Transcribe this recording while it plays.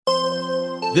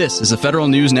This is a Federal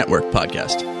News Network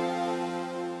podcast.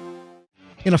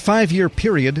 In a 5-year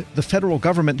period, the federal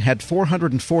government had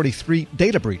 443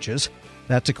 data breaches.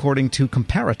 That's according to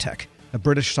Comparatech, a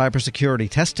British cybersecurity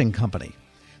testing company.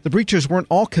 The breaches weren't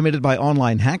all committed by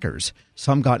online hackers.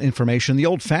 Some got information the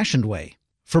old-fashioned way.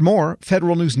 For more,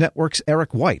 Federal News Network's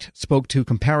Eric White spoke to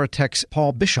Comparatech's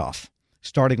Paul Bischoff,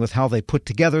 starting with how they put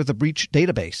together the breach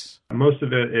database. Most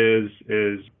of it is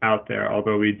out there,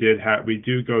 although we do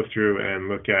go through and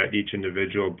look at each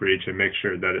individual breach and make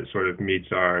sure that it sort of meets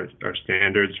our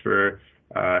standards for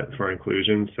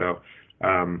inclusion. So,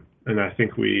 and I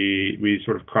think we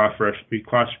sort of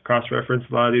cross-reference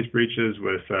a lot of these breaches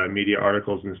with media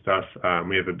articles and stuff.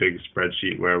 We have a big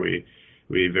spreadsheet where we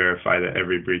verify that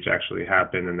every breach actually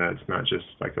happened and that it's not just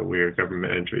like a weird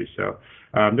government entry. So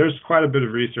there's quite a bit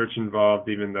of research involved,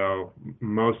 even though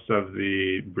most of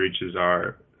the breaches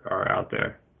are out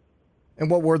there. And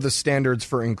what were the standards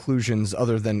for inclusions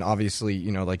other than obviously,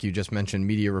 like you just mentioned,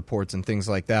 media reports and things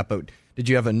like that? But did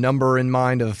you have a number in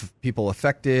mind of people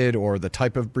affected or the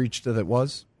type of breach that it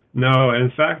was? No,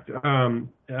 in fact,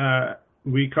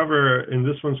 we cover in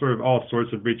this one sort of all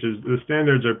sorts of breaches. The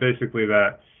standards are basically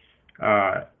that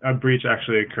a breach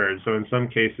actually occurred. So in some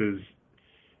cases,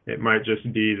 it might just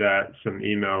be that some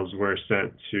emails were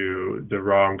sent to the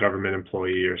wrong government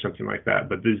employee or something like that.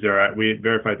 But we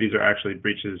verified these are actually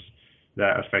breaches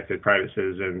that affected private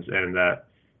citizens and that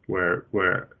where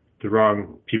the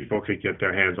wrong people could get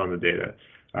their hands on the data.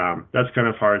 That's kind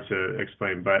of hard to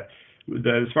explain, but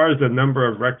as far as the number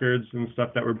of records and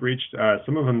stuff that were breached,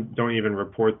 some of them don't even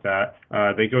report that.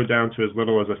 They go down to as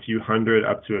little as a few hundred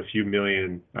up to a few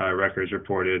million records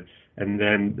reported. And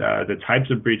then the types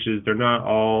of breaches, they're not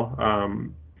all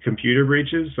computer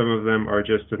breaches. Some of them are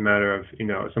just a matter of,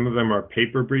 some of them are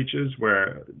paper breaches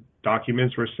where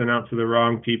documents were sent out to the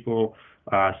wrong people.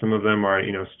 Some of them are,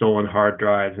 stolen hard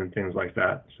drives and things like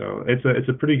that. So it's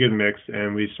a pretty good mix,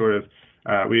 and we sort of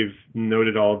we've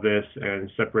noted all of this and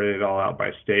separated it all out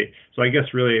by state. So I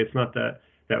guess really it's not that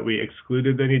we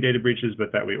excluded any data breaches,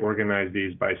 but that we organized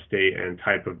these by state and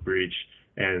type of breach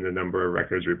and the number of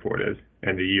records reported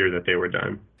and the year that they were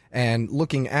done. And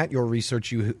looking at your research,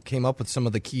 you came up with some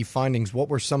of the key findings. What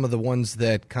were some of the ones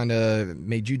that kind of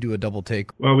made you do a double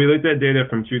take? Well, we looked at data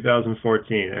from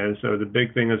 2014. And so the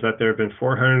big thing is that there have been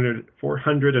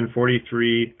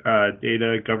 443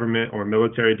 data, government or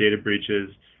military data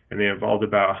breaches, and they involved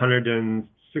about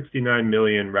 169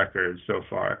 million records so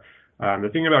far. The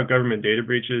thing about government data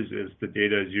breaches is the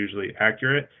data is usually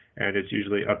accurate and it's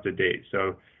usually up to date.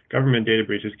 So government data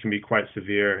breaches can be quite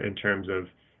severe in terms of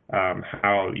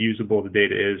how usable the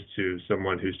data is to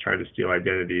someone who's trying to steal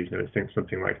identities and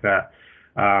something like that.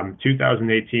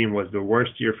 2018 was the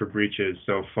worst year for breaches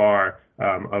so far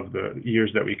of the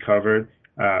years that we covered.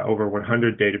 Over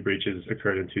 100 data breaches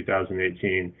occurred in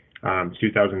 2018.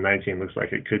 2019 looks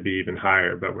like it could be even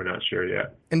higher, but we're not sure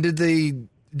yet. And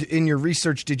in your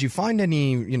research, did you find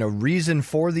any, reason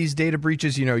for these data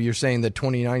breaches? You're saying that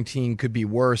 2019 could be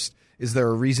worse. Is there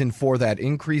a reason for that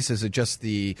increase? Is it just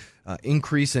the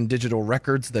increase in digital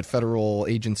records that federal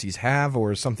agencies have,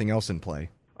 or is something else in play?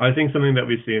 I think something that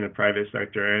we see in the private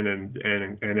sector and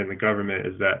in the government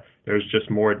is that there's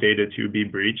just more data to be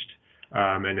breached.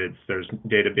 And there's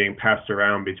data being passed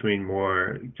around between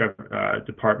more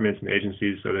departments and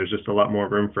agencies, so there's just a lot more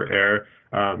room for error.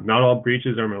 Not all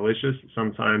breaches are malicious.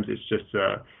 Sometimes it's just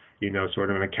sort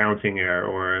of an accounting error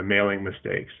or a mailing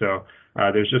mistake. So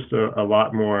there's just a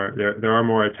lot more. There are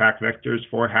more attack vectors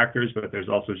for hackers, but there's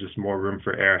also just more room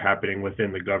for error happening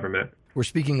within the government. We're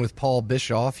speaking with Paul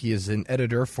Bischoff. He is an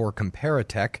editor for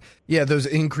Comparatech. Yeah, those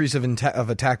increase of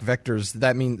attack vectors,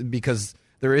 that means because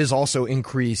there is also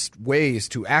increased ways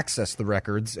to access the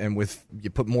records, and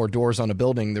you put more doors on a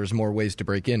building, there's more ways to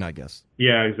break in, I guess.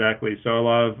 Yeah, exactly. So a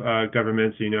lot of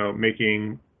governments,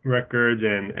 making records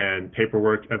and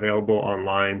paperwork available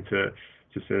online to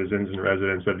citizens and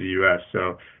residents of the U.S.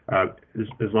 So as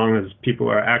long as people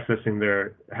are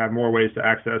have more ways to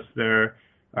access their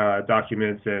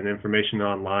documents and information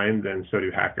online, then so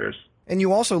do hackers. And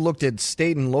you also looked at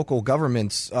state and local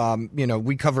governments.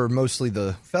 We cover mostly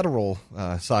the federal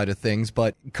side of things,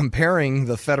 but comparing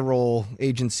the federal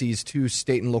agencies to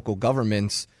state and local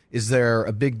governments, is there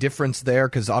a big difference there?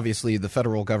 Because obviously the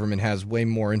federal government has way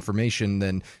more information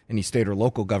than any state or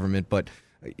local government, but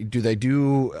do they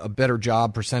do a better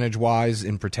job percentage-wise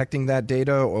in protecting that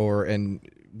data, or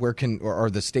are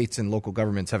the states and local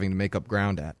governments having to make up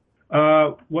ground at?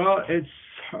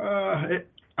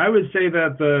 I would say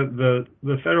that the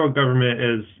federal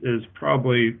government is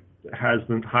probably has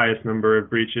the highest number of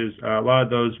breaches. A lot of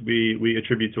those we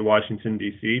attribute to Washington,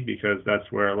 D.C., because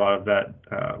that's where a lot of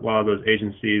those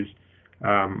agencies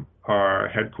are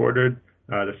headquartered,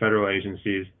 the federal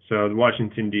agencies. So the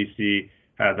Washington, D.C.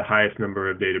 had the highest number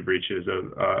of data breaches,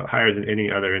 higher than any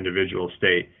other individual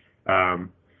state.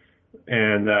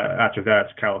 And after that,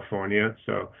 it's California.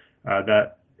 So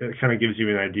that kind of gives you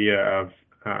an idea of,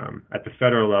 at the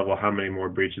federal level, how many more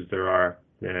breaches there are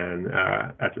than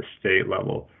at the state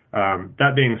level.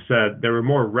 That being said, there were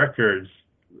more records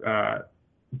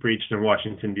breached in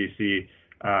Washington, D.C.,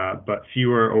 but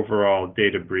fewer overall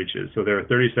data breaches. So there were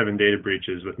 37 data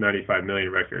breaches with 95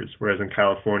 million records, whereas in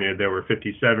California there were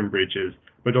 57 breaches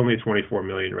but only 24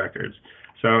 million records.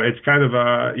 So it's kind of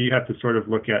you have to sort of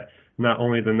look at not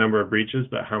only the number of breaches,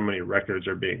 but how many records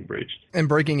are being breached. And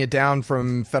breaking it down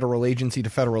from federal agency to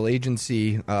federal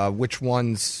agency, which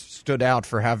ones stood out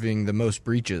for having the most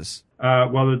breaches?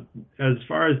 Well, as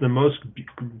far as the most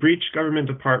breached government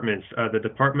departments, the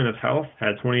Department of Health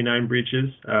had 29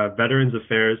 breaches, Veterans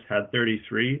Affairs had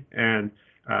 33, and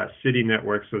city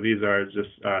networks, so these are just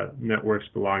networks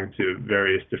belonging to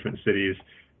various different cities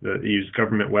that use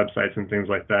government websites and things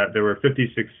like that. There were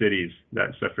 56 cities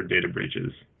that suffered data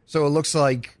breaches. So it looks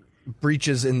like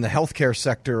breaches in the healthcare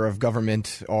sector of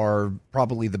government are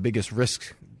probably the biggest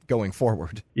risk going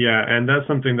forward. Yeah, and that's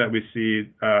something that we see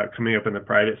coming up in the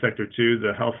private sector too.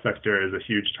 The health sector is a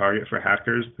huge target for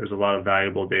hackers. There's a lot of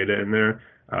valuable data in there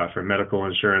for medical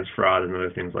insurance fraud and other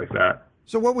things like that.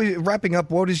 So wrapping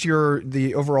up, what is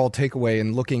the overall takeaway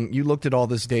in you looked at all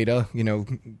this data,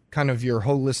 kind of your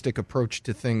holistic approach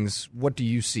to things. What do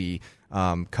you see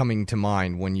coming to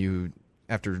mind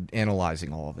after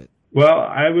analyzing all of it? Well,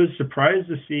 I was surprised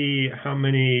to see how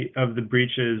many of the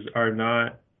breaches are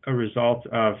not a result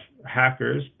of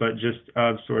hackers, but just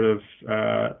of sort of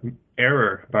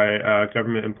error by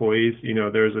government employees.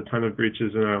 There's a ton of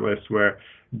breaches in our list where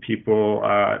people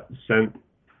sent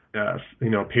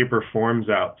paper forms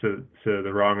out to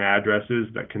the wrong addresses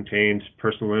that contained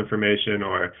personal information,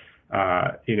 or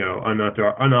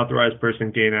unauthorized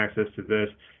person gain access to this.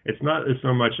 It's not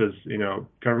so much as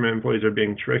government employees are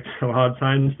being tricked. A lot of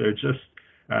times they're just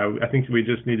I think we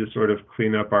just need to sort of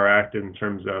clean up our act in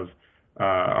terms of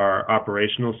our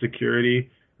operational security.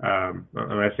 When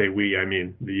I say we, I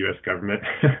mean the U.S. government.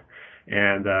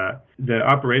 And the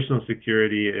operational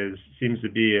security seems to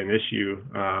be an issue,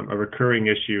 a recurring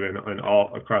issue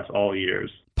across all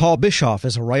years. Paul Bischoff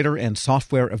is a writer and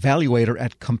software evaluator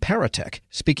at Comparatech,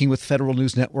 speaking with Federal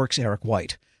News Network's Eric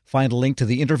White. Find a link to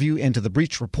the interview and to the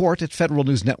breach report at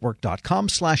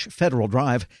federalnewsnetwork.com/Federal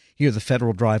Drive. Hear the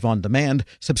Federal Drive on demand.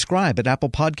 Subscribe at Apple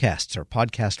Podcasts or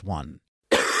Podcast One.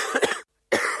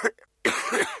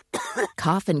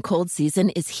 Cough and cold season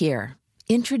is here.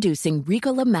 Introducing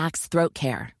Ricola Max Throat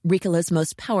Care, Ricola's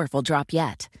most powerful drop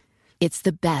yet. It's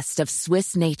the best of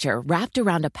Swiss nature wrapped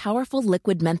around a powerful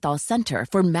liquid menthol center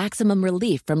for maximum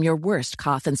relief from your worst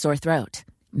cough and sore throat.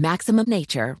 Maximum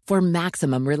nature for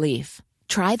maximum relief.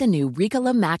 Try the new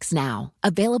Ricola Max now,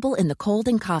 available in the cold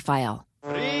and cough aisle.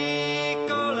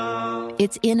 Ricola.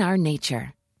 It's in our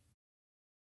nature.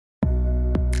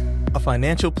 A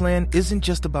financial plan isn't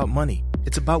just about money.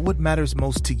 It's about what matters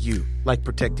most to you, like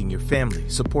protecting your family,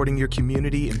 supporting your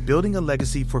community, and building a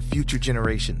legacy for future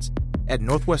generations. At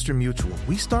Northwestern Mutual,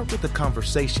 we start with a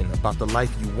conversation about the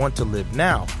life you want to live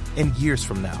now and years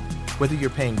from now. Whether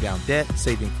you're paying down debt,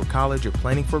 saving for college, or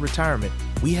planning for retirement,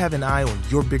 we have an eye on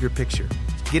your bigger picture.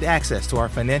 Get access to our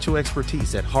financial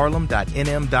expertise at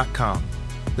harlem.nm.com.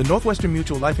 The Northwestern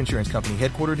Mutual Life Insurance Company,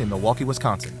 headquartered in Milwaukee,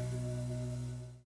 Wisconsin.